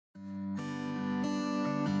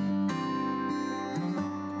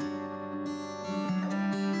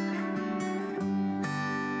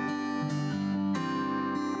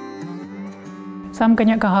Sam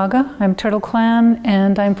Ganyak Gahaga. I'm Turtle Clan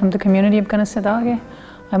and I'm from the community of Ganasadage.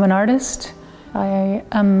 I'm an artist. I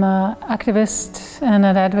am an activist and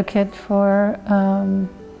an advocate for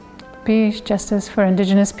peace, justice for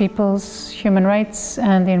Indigenous peoples, human rights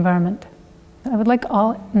and the environment. I would like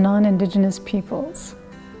all non-Indigenous peoples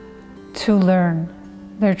to learn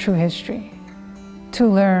their true history, to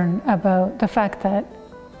learn about the fact that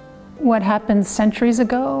what happened centuries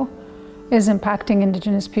ago is impacting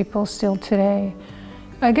Indigenous people still today.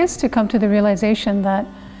 I guess to come to the realization that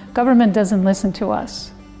government doesn't listen to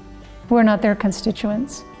us. We're not their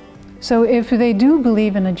constituents. So if they do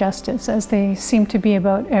believe in a justice, as they seem to be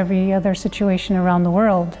about every other situation around the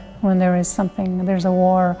world, when there is something, there's a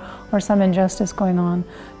war or some injustice going on,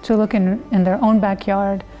 to look in their own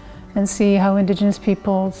backyard and see how Indigenous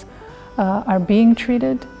peoples are being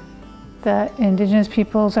treated, that Indigenous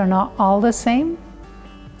peoples are not all the same.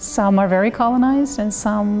 Some are very colonized and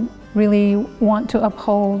some really want to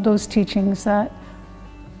uphold those teachings that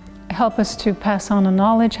help us to pass on a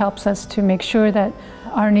knowledge, helps us to make sure that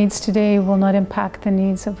our needs today will not impact the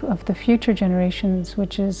needs of the future generations,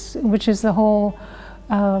 which is the whole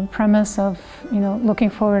premise of, looking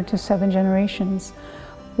forward to 7 generations.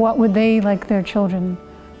 What would they like their children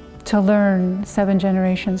to learn 7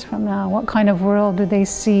 generations from now? What kind of world do they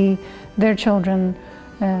see their children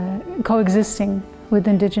coexisting with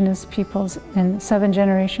Indigenous peoples in 7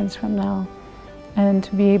 generations from now? And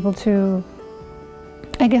to be able to,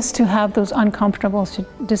 I guess, to have those uncomfortable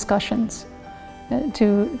discussions,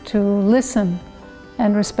 to listen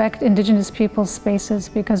and respect Indigenous people's spaces,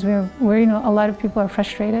 because we're a lot of people are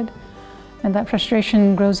frustrated, and that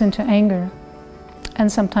frustration grows into anger. And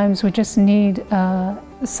sometimes we just need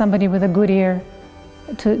somebody with a good ear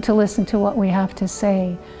to listen to what we have to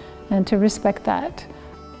say and to respect that.